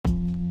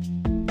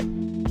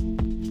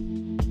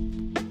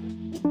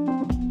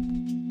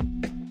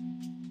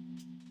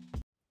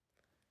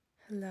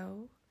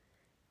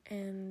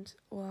and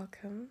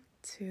welcome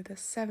to the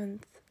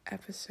 7th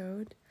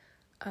episode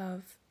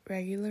of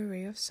Regular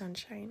Ray of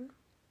Sunshine.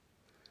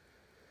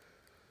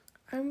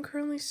 I'm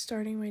currently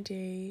starting my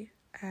day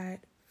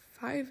at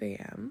 5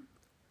 a.m.,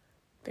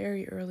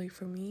 very early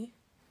for me.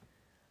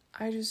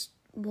 I just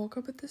woke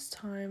up at this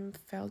time,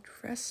 felt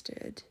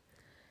rested,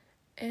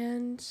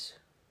 and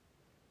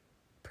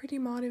pretty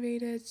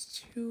motivated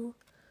to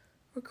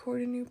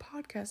record a new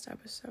podcast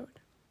episode.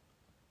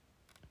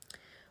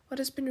 What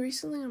has been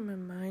recently on my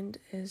mind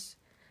is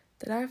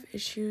that I have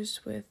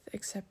issues with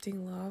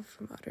accepting love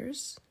from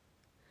others,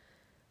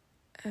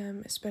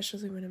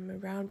 especially when I'm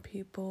around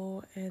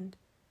people and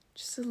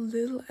just a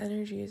little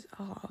energy is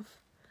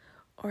off,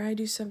 or I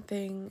do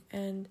something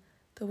and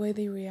the way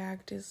they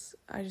react is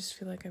I just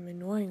feel like I'm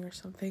annoying or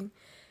something.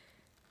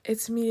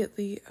 It's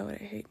immediately, oh,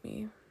 they hate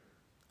me.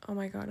 Oh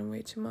my god, I'm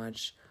way too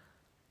much.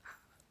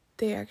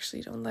 They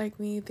actually don't like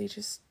me. They're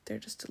just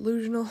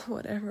delusional,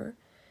 whatever.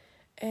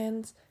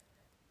 And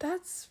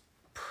that's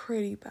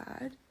pretty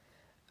bad,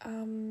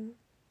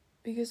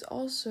 because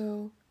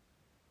also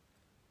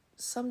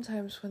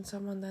sometimes when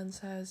someone then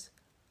says,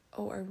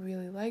 oh, I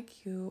really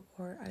like you,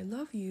 or I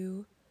love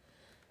you,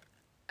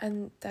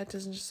 and that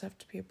doesn't just have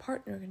to be a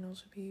partner, it can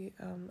also be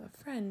a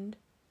friend,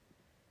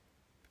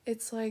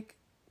 it's like,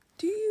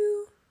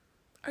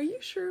 are you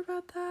sure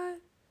about that?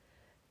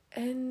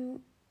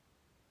 And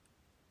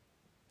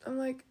I'm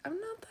like, I'm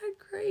not that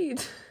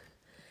great.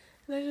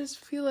 And I just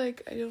feel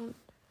like I don't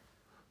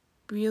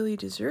really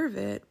deserve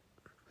it.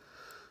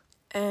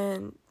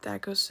 And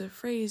that goes to the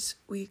phrase,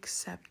 we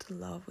accept the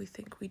love we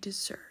think we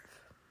deserve.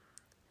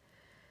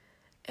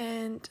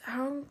 And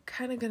how I'm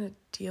kind of going to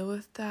deal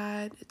with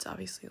that, it's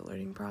obviously a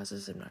learning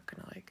process. I'm not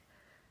going to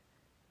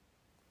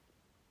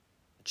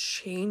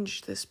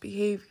change this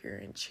behavior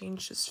and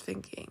change this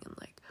thinking in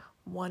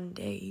one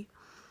day.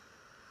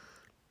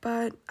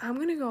 But I'm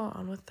going to go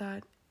on with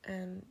that,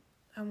 and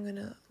I'm going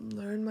to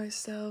learn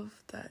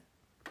myself that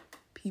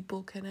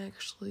people can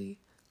actually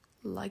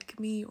like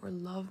me or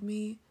love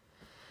me.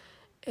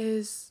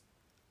 I'm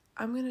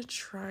going to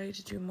try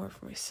to do more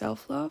for my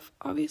self-love,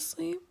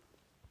 obviously.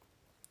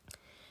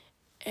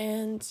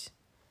 And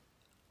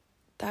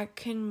that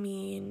can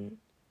mean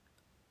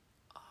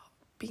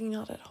being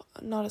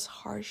not as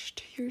harsh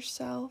to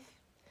yourself.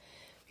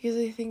 Because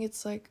I think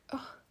it's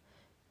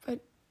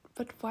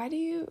but why do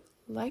you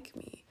like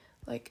me?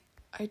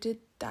 I did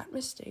that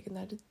mistake and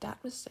I did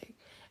that mistake.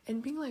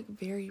 And being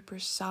very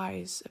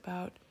precise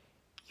about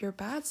your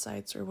bad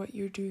sides or what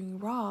you're doing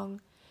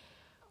wrong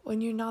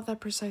when you're not that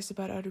precise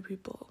about other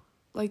people.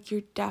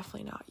 You're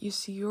definitely not. You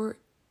see your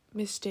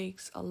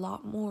mistakes a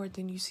lot more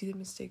than you see the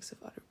mistakes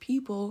of other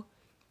people,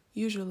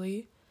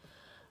 usually.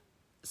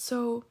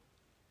 So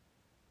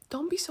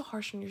don't be so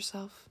harsh on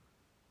yourself,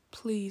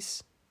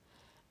 please.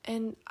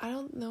 And I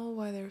don't know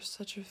why there's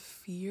such a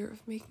fear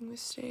of making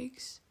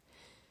mistakes.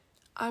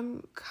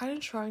 I'm kind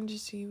of trying to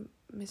see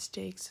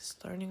mistakes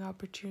as learning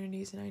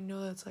opportunities, and I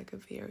know that's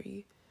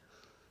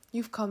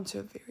you've come to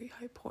a very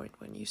high point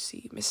when you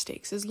see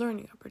mistakes as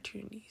learning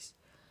opportunities.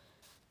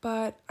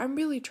 But I'm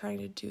really trying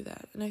to do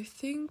that, and I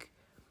think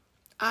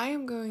I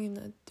am going in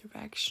that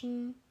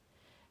direction.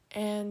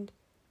 And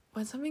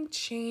when something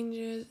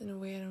changes in a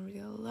way I don't really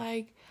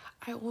like,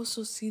 I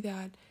also see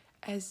that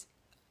as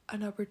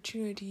an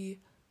opportunity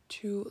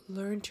to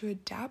learn to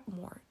adapt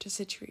more to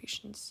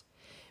situations.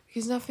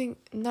 Because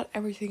not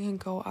everything can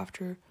go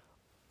after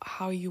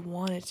how you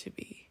want it to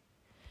be.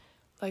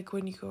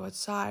 When you go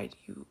outside,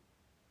 you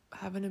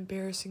have an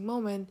embarrassing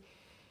moment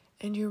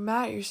and you're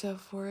mad at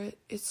yourself for it.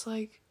 It's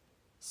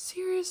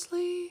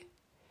seriously?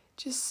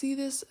 Just see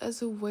this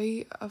as a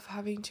way of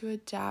having to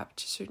adapt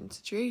to certain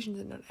situations,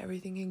 and not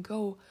everything can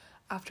go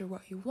after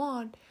what you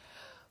want.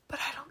 But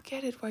I don't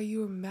get it why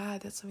you were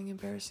mad that something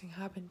embarrassing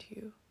happened to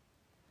you.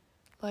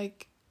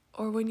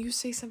 Or when you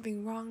say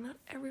something wrong, not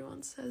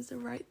everyone says the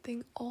right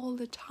thing all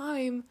the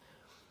time.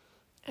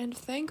 And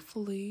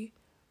thankfully,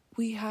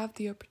 we have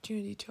the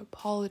opportunity to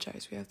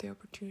apologize. We have the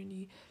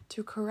opportunity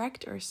to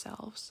correct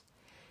ourselves.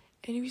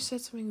 And if you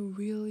said something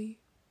really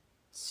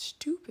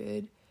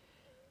stupid,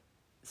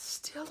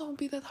 still don't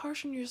be that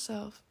harsh on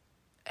yourself.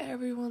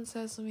 Everyone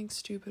says something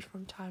stupid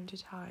from time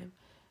to time.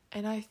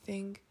 And I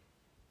think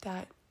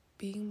that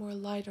being more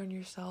light on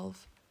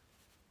yourself,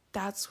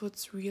 that's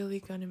what's really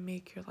going to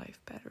make your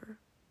life better.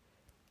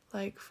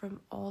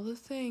 From all the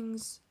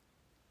things,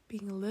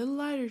 being a little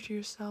lighter to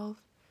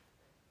yourself,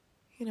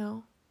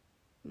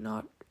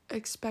 not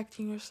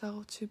expecting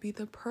yourself to be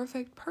the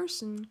perfect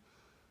person,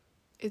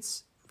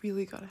 it's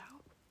really going to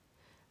help.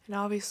 And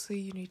obviously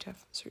you need to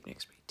have certain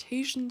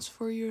expectations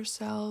for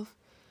yourself,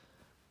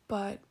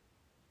 but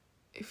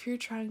if you're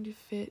trying to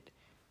fit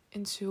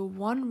into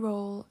one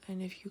role,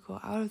 and if you go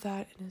out of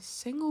that in a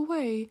single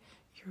way,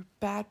 you're a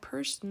bad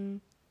person,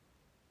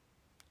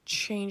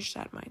 change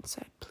that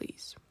mindset,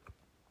 please.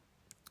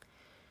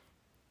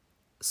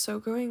 So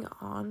going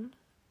on,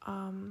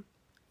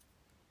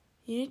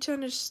 you need to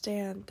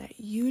understand that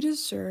you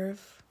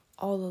deserve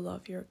all the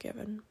love you're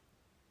given.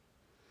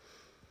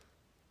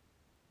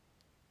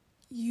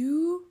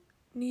 You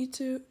need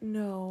to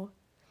know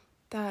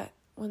that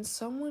when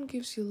someone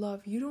gives you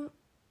love,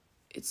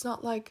 it's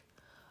not like,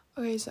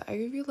 okay, so I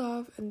give you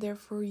love and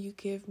therefore you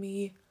give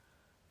me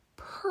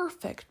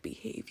perfect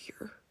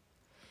behavior.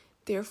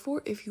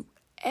 Therefore, if you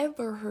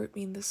ever hurt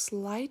me in the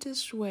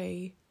slightest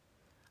way,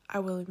 I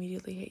will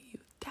immediately hate you.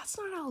 That's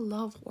not how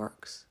love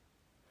works.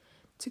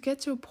 To get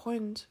to a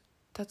point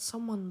that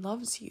someone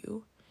loves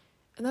you,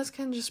 and that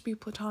can just be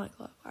platonic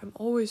love. I'm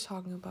always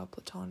talking about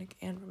platonic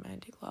and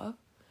romantic love.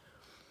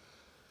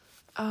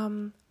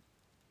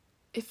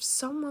 If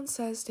someone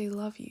says they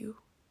love you,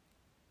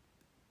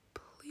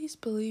 please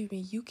believe me,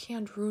 you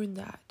can't ruin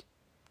that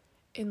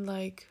in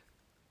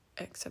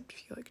except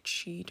if you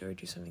cheat or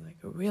do something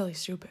really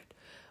stupid.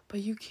 But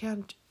you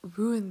can't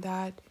ruin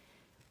that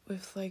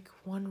with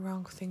one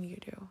wrong thing you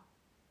do.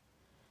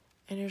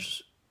 And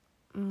there's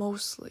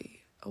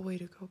mostly a way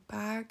to go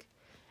back,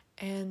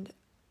 and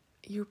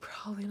you're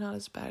probably not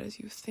as bad as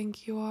you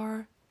think you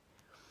are.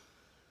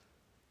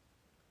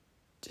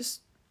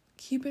 Just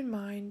keep in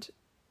mind,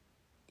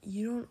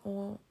 you don't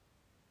owe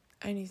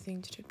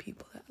anything to the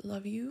people that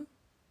love you,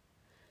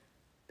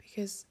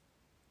 because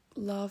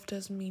love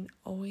doesn't mean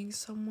owing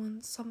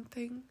someone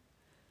something.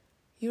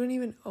 You don't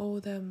even owe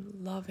them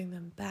loving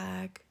them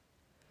back,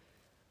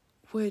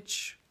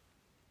 which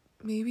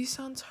maybe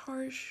sounds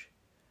harsh,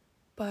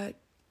 but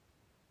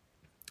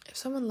if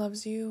someone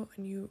loves you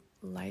and you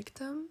like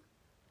them,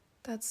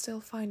 that's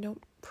still fine.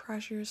 Don't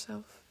pressure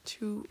yourself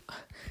to,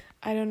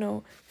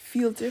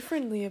 feel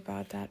differently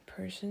about that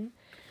person,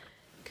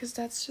 because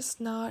that's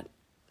just not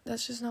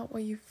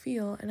what you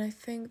feel. And I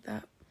think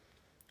that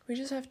we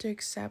just have to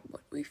accept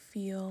what we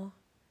feel,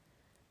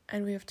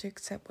 and we have to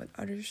accept what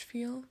others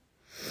feel.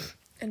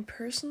 And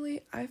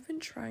personally, I've been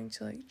trying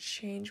to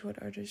change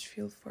what others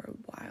feel for a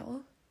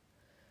while.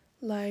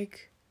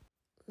 Like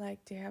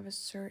they have a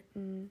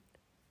certain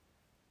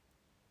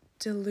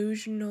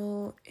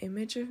delusional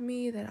image of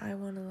me that I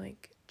want to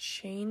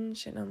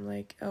change, and I'm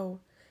like, oh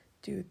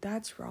dude,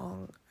 that's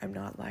wrong. I'm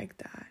not like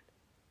that.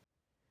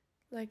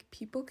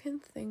 People can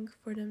think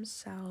for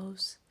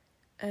themselves,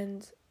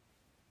 and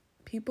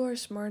people are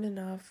smart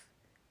enough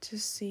to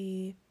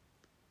see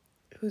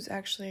who's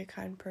actually a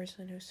kind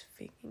person, who's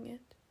faking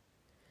it.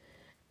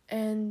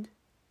 And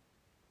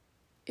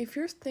if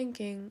you're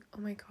thinking,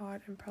 oh my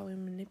god, I'm probably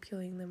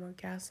manipulating them or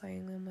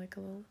gaslighting them, like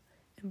a little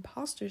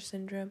imposter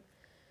syndrome,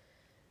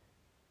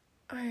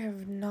 I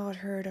have not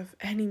heard of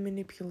any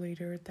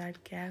manipulator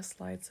that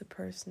gaslights a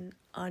person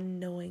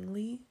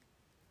unknowingly.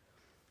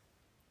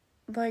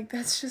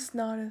 That's just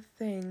not a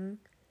thing.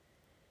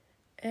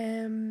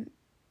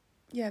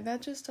 Yeah,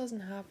 that just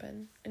doesn't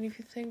happen. And if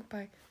you think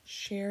by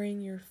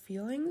sharing your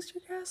feelings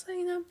you're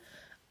gaslighting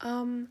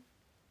them,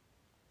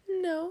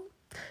 no.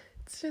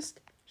 It's just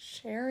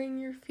sharing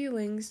your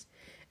feelings.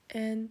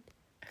 And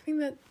I think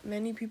that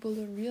many people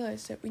don't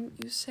realize that when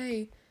you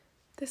say,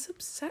 this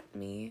upset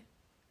me,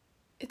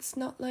 it's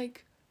not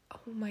like,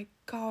 oh my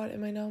god,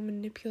 am I now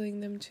manipulating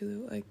them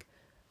to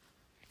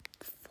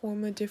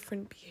form a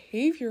different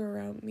behavior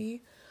around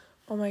me?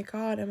 Oh my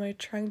god, am I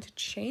trying to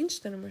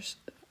change them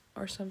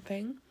or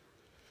something?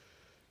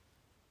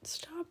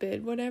 Stop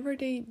it. Whatever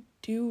they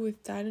do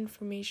with that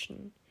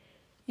information,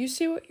 you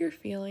say what you're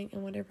feeling,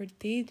 and whatever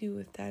they do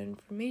with that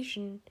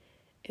information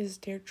is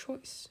their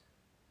choice.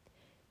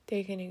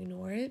 They can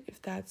ignore it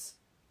if that's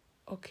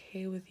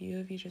okay with you,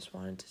 if you just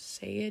wanted to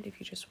say it, if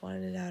you just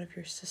wanted it out of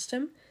your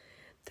system,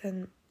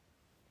 then,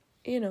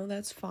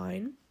 that's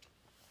fine.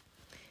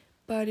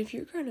 But if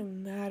you're kind of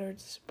mad or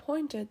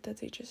disappointed that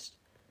they just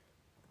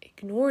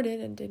ignored it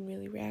and didn't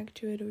really react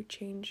to it or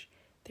change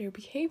their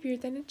behavior,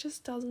 then it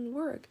just doesn't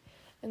work.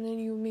 And then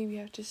you maybe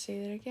have to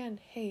say that again.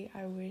 Hey,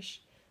 I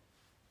wish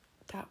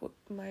that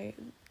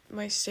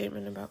my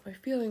statement about my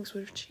feelings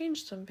would have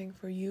changed something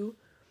for you.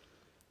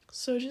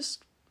 So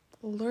just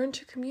learn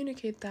to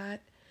communicate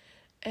that,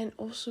 and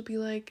also be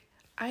like,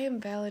 I am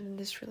valid in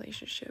this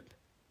relationship.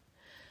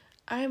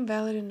 I am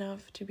valid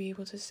enough to be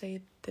able to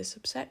say this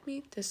upset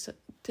me, this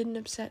didn't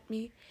upset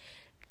me.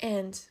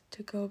 And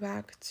to go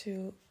back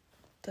to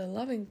the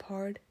loving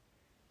part,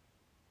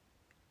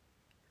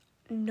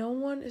 no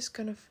one is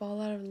gonna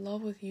fall out of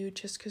love with you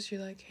just because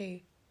you're like,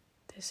 hey,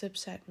 this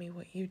upset me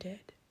what you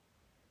did.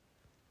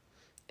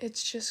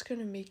 It's just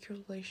gonna make your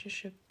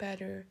relationship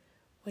better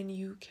when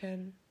you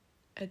can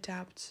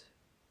adapt,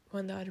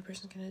 when the other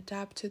person can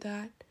adapt to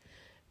that,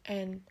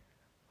 and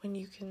when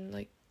you can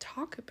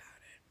talk about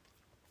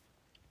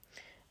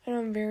it. And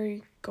I'm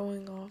very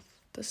going off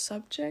the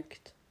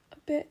subject a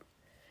bit,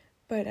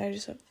 but I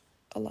just have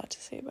a lot to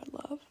say about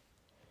love.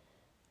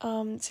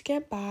 To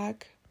get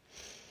back,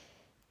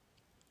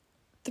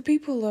 the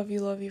people who love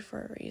you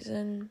for a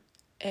reason.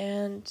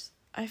 And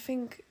I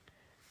think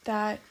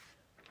that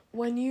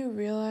when you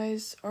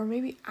realize, or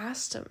maybe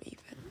ask them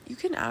even, you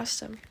can ask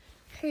them,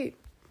 hey,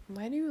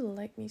 why do you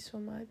like me so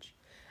much?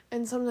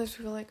 And sometimes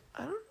people are like,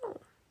 I don't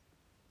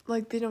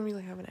know. They don't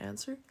really have an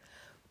answer.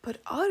 But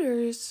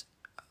others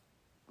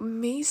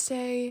may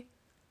say,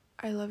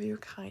 I love your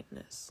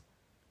kindness.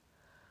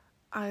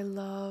 I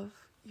love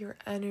your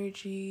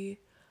energy.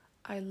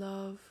 I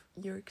love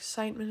your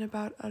excitement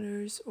about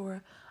others,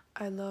 or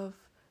I love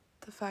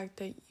the fact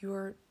that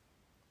you're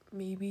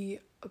maybe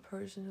a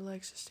person who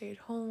likes to stay at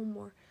home,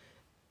 or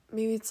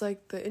maybe it's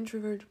like the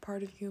introverted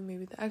part of you,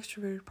 maybe the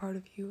extroverted part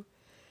of you.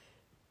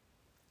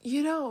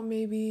 You know,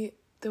 maybe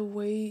the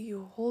way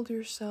you hold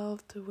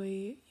yourself, the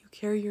way you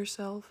carry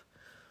yourself.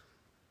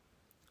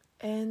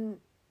 And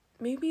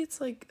maybe it's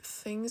like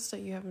things that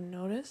you haven't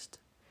noticed.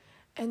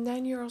 And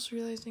then you're also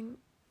realizing,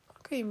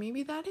 okay,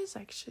 maybe that is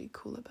actually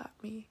cool about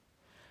me.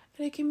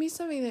 And it can be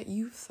something that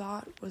you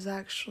thought was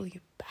actually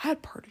a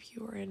bad part of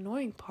you or an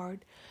annoying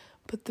part,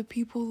 but the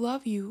people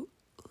love you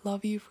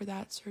for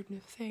that certain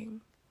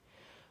thing.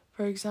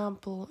 For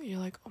example, you're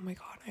like, oh my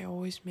god, I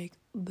always make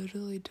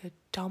literally the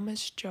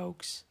dumbest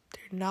jokes.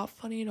 They're not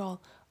funny at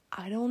all.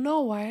 I don't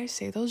know why I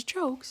say those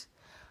jokes.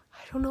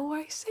 I don't know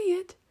why I say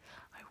it.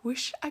 I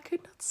wish I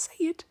could not say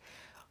it.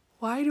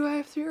 Why do I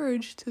have the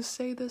urge to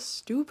say the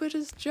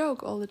stupidest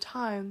joke all the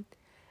time?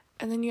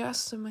 And then you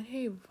ask someone,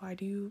 hey, why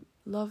do you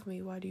love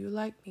me? Why do you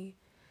like me?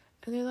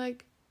 And they're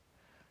like,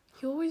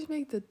 you always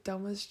make the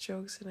dumbest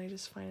jokes and I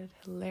just find it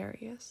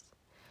hilarious.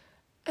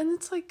 And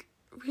it's like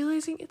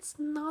realizing it's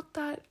not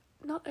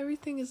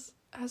everything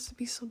has to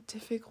be so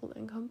difficult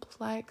and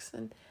complex,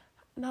 and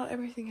not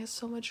everything has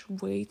so much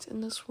weight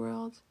in this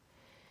world.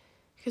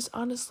 Because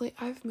honestly,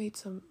 I've made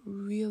some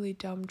really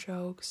dumb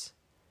jokes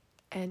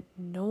and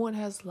no one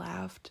has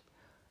laughed,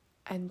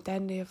 and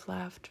then they have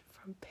laughed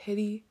from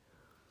pity,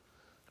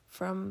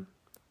 from,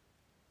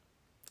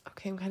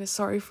 okay, I'm kind of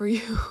sorry for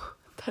you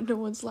that no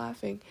one's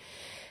laughing.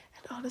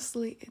 And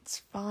honestly, it's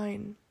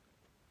fine.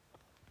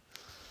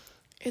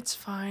 It's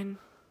fine.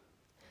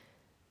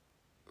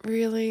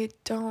 Really,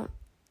 don't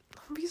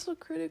be so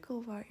critical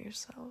about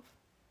yourself.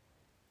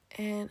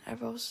 And I'm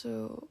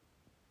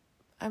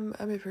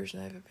a person,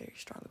 I have a very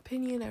strong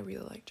opinion. I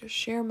really like to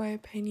share my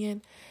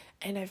opinion,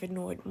 and I've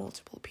annoyed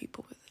multiple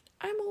people with it.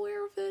 I'm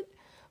aware of it,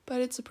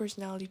 but it's a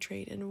personality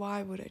trait, and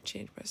why would I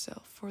change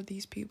myself for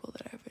these people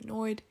that I've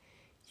annoyed?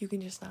 You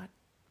can just not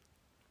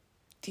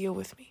deal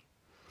with me.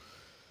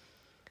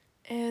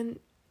 And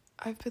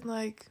I've been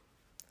like,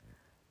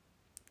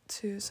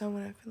 to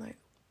someone, I've been like,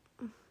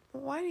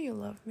 why do you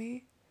love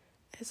me?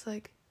 It's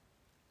like,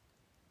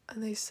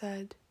 and they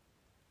said,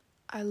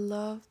 I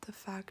love the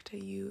fact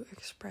that you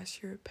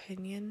express your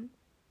opinion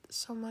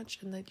so much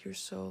and that you're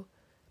so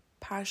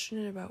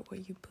passionate about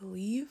what you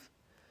believe.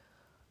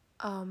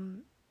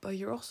 But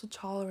you're also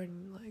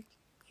tolerant, like,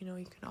 you know,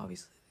 you can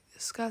obviously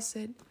discuss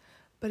it,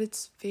 but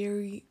it's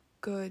very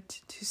good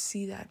to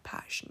see that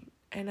passion.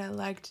 And I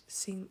like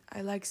seeing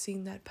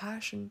that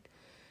passion,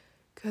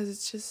 because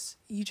it's just,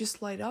 you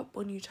just light up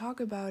when you talk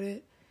about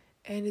it,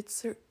 and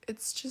it's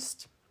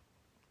just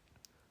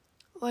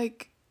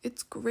like,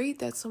 it's great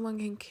that someone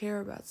can care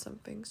about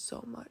something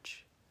so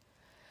much.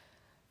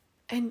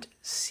 And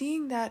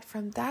seeing that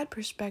from that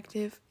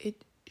perspective,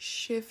 it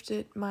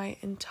shifted my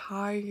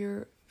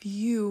entire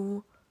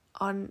view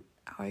on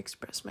how I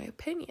express my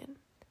opinion.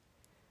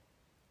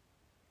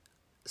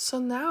 So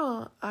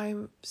now I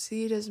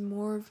see it as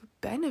more of a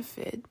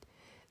benefit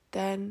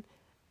than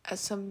as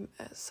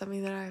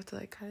something that I have to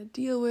like kind of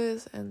deal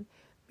with, and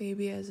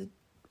maybe as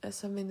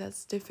something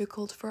that's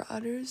difficult for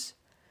others.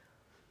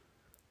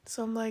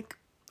 So I'm like,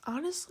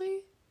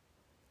 honestly,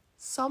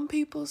 some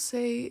people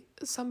say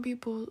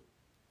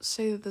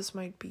that this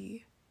might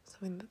be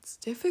something that's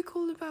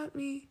difficult about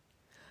me,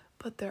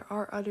 but there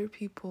are other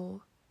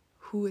people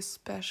who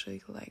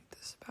especially like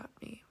this about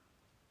me.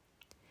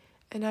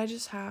 And I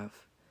just have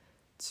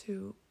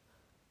to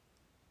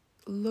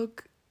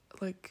look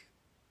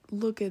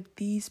at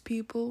these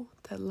people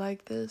that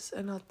like this,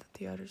 and not at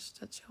the others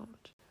that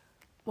don't.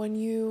 When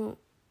you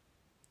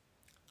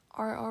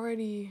are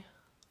already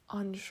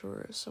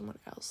unsure if someone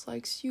else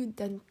likes you,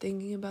 then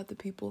thinking about the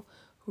people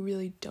who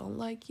really don't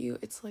like you,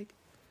 it's like,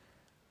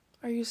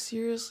 are you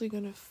seriously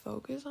gonna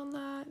focus on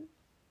that?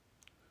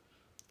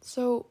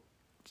 So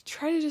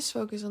try to just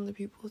focus on the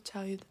people who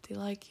tell you that they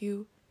like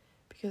you,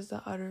 because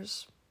the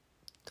others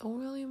don't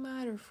really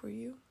matter for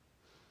you.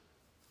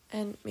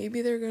 And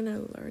maybe they're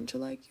gonna learn to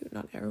like you.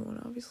 Not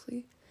everyone,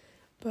 obviously.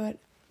 But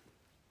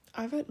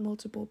I've had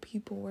multiple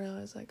people where I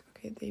was like,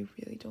 okay, they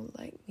really don't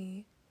like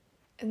me.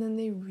 And then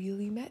they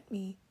really met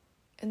me.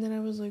 And then I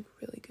was like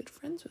really good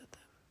friends with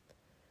them.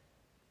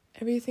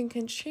 Everything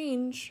can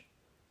change.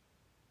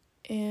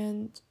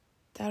 And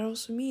that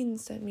also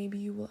means that maybe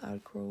you will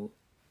outgrow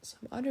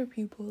some other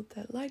people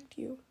that liked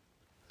you.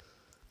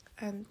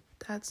 And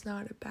that's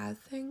not a bad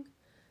thing.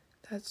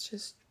 That's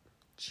just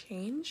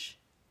change.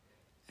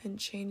 And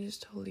change is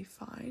totally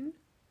fine.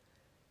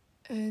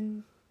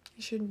 And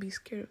you shouldn't be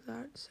scared of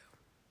that, so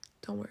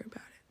don't worry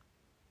about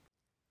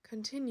it.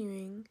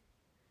 Continuing,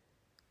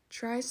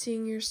 try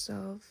seeing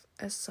yourself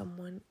as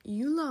someone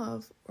you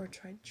love, or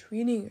try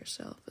treating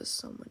yourself as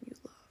someone you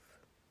love.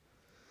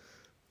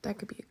 That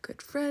could be a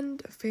good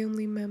friend, a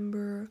family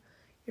member,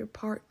 your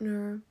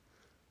partner,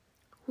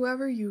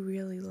 whoever you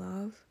really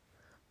love,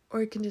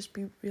 or it can just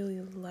be really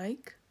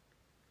like,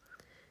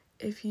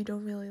 if you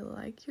don't really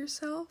like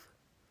yourself.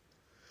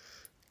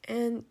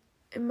 And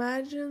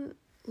imagine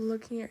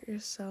looking at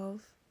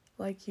yourself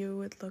like you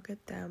would look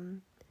at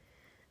them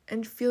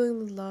and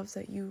feeling the love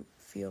that you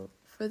feel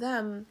for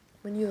them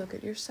when you look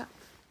at yourself.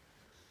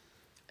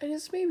 And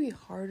it's maybe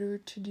harder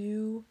to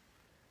do,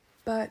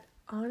 but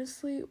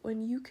honestly,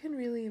 when you can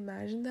really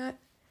imagine that,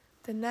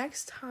 the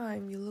next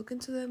time you look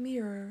into the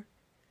mirror,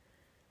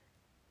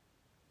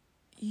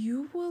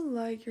 you will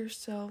like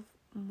yourself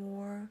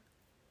more,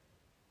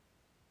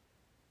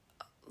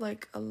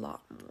 like a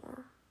lot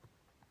more.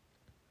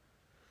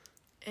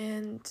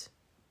 And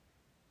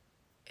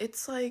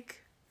it's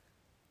like,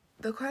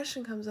 the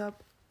question comes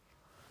up,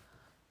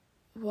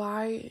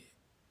 why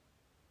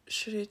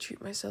should I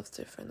treat myself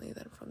differently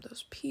than from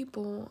those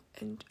people?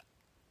 And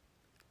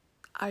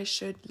I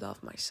should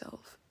love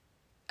myself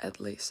at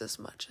least as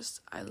much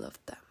as I love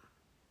them.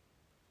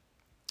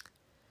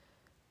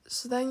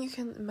 So then you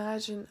can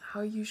imagine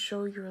how you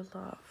show your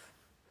love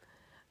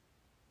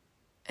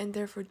and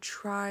therefore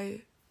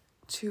try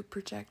to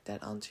project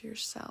that onto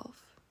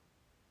yourself.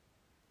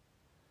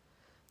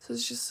 So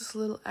it's just this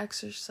little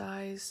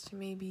exercise to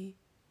maybe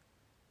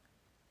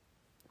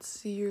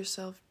see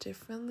yourself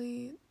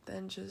differently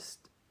than just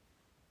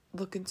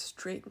looking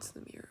straight into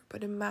the mirror,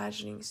 but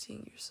imagining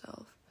seeing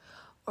yourself.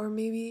 Or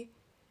maybe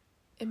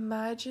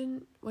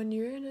imagine when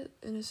you're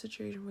in a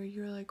situation where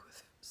you're like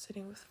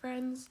sitting with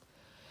friends,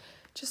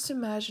 just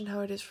imagine how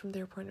it is from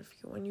their point of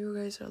view. When you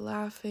guys are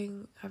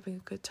laughing, having a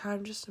good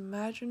time, just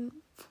imagine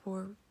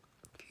for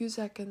a few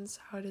seconds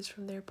how it is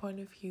from their point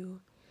of view,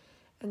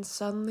 and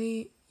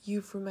suddenly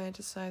you've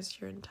romanticized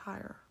your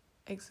entire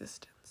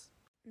existence.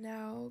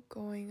 Now,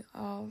 going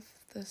off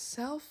the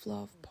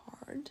self-love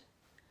part,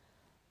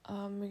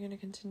 we're going to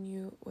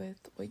continue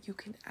with what you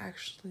can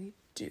actually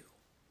do.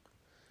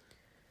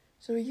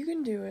 So what you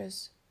can do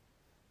is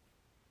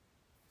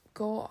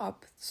go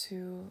up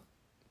to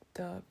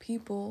the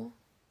people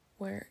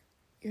where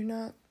you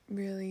don't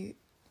really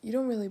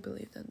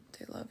believe that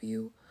they love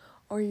you,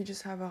 or you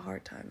just have a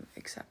hard time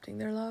accepting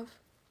their love,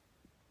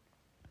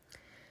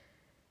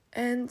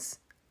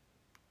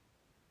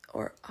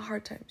 or a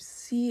hard time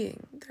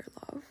seeing their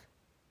love.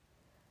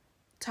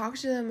 Talk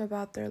to them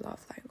about their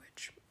love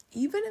language.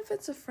 Even if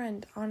it's a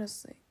friend,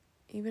 honestly,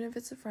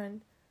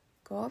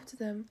 go up to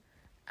them,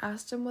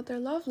 ask them what their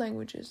love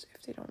language is.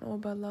 If they don't know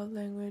about love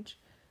language,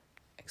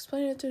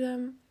 explain it to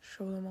them,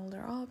 show them all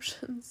their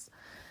options.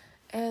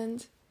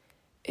 And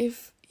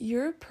if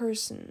you're a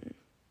person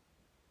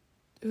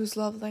whose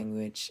love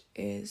language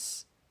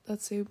is,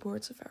 let's say,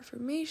 words of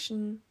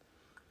affirmation,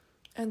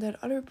 and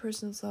that other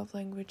person's love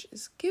language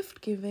is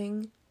gift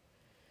giving,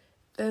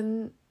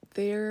 then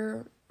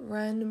their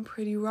random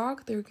pretty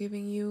rock they're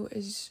giving you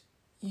is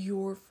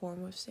your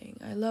form of saying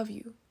I love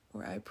you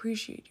or I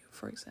appreciate you,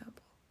 for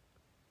example.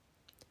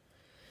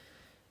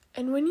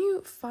 And when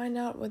you find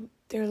out what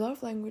their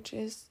love language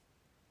is,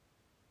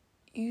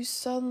 you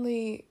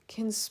suddenly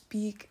can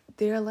speak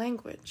their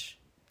language.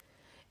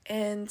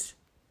 And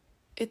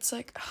it's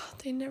like,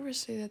 they never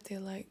say that they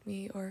like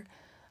me, or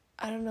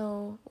I don't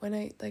know, when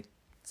I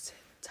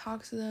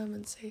talk to them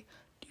and say,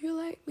 do you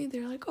like me?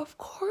 They're like, of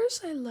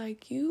course I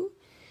like you.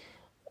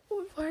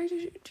 Why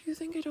do you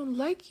think I don't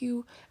like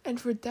you? And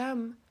for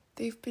them,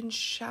 they've been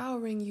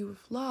showering you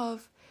with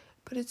love,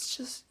 but it's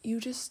just, you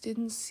just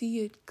didn't see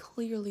it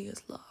clearly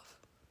as love.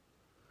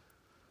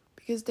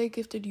 Because they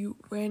gifted you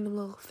random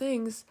little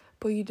things,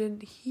 but you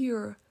didn't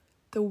hear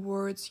the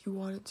words you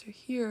wanted to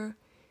hear.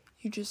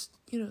 You just,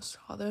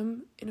 saw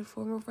them in a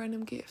form of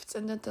random gifts.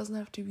 And that doesn't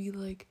have to be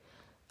like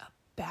a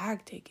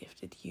bag they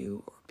gifted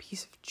you or a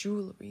piece of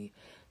jewelry.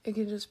 It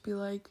can just be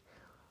like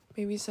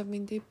maybe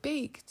something they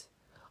baked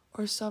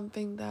or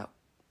something that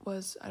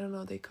was, I don't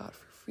know, they got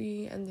for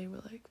free and they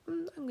were like,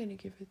 I'm going to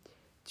give it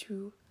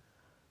to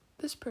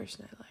this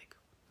person I like.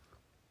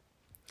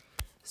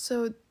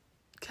 So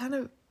kind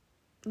of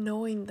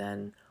knowing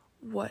then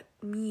what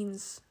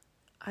means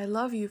I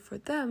love you for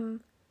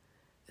them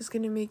is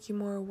going to make you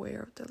more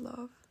aware of their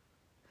love.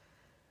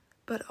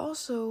 But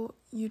also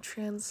you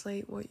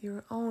translate what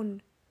your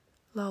own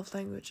love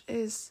language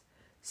is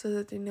so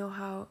that they know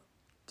how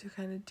to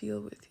kind of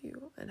deal with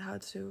you and how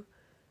to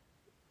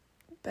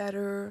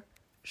better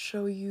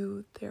show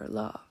you their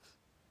love.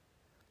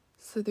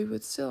 So they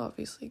would still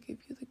obviously give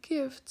you the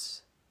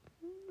gifts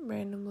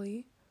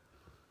randomly,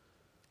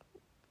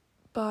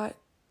 but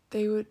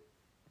they would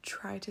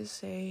try to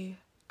say,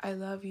 I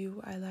love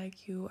you, I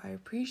like you, I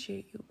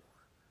appreciate you more.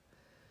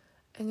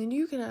 And then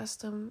you can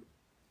ask them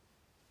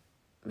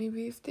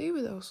maybe if they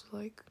would also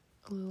like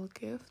a little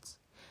gift.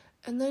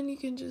 And then you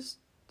can just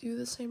do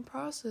the same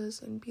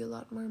process and be a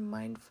lot more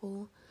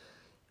mindful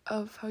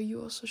of how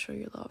you also show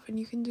your love. And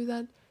you can do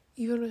that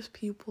even with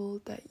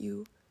people that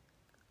you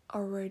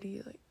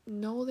already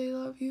know they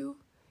love you.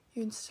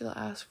 You can still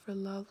ask for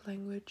love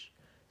language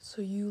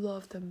so you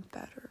love them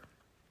better.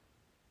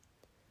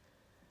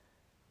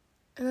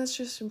 And that's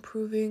just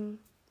improving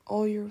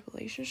all your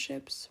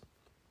relationships.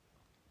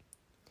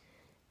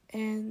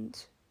 And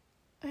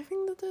I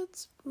think that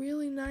that's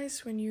really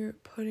nice when you're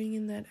putting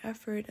in that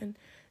effort and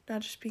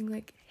not just being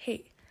like,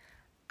 hey,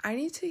 I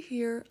need to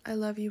hear I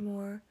love you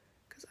more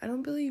because I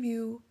don't believe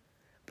you,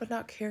 but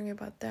not caring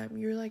about them.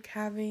 You're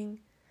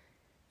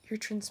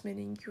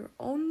transmitting your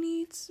own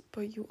needs,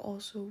 but you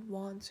also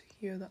want to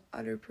hear the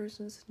other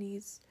person's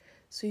needs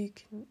so you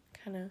can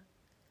kind of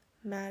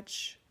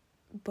match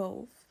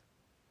both.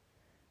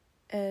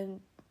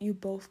 And you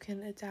both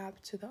can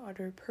adapt to the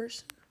other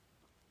person.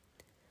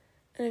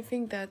 And I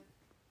think that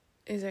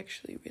is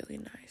actually really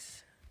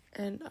nice.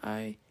 And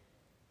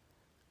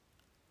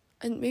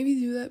maybe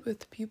do that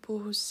with people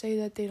who say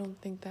that they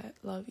don't think that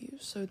love you.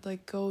 So it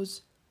like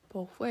goes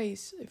both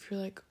ways. If you're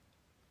like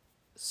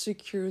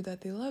secure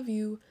that they love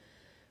you,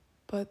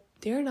 but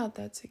they're not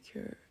that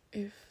secure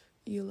if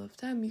you love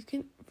them, you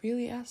can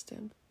really ask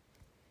them.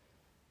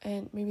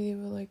 And maybe they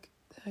will like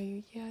tell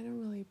you, yeah, I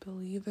don't really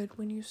believe it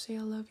when you say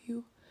I love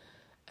you.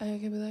 And I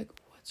can be like,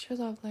 what's your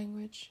love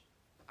language?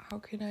 How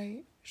can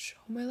I show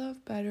my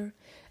love better?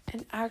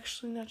 And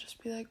actually not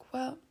just be like,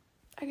 well,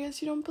 I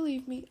guess you don't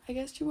believe me. I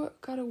guess you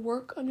gotta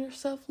work on your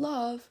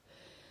self-love.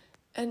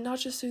 And not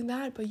just doing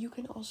that, but you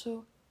can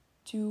also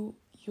do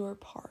your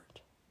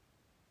part.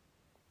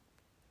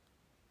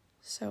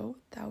 So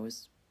that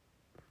was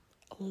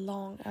a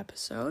long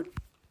episode.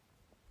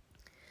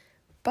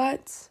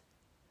 But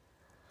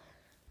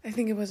I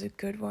think it was a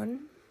good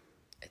one.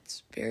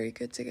 It's very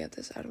good to get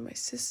this out of my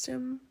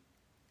system.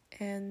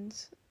 And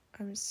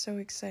I'm so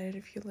excited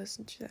if you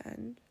listen to the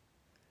end.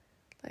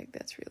 Like,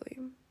 that's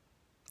really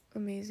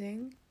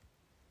amazing.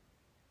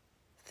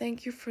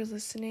 Thank you for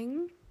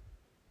listening.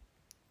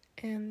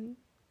 And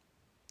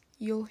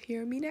you'll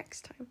hear me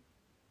next time.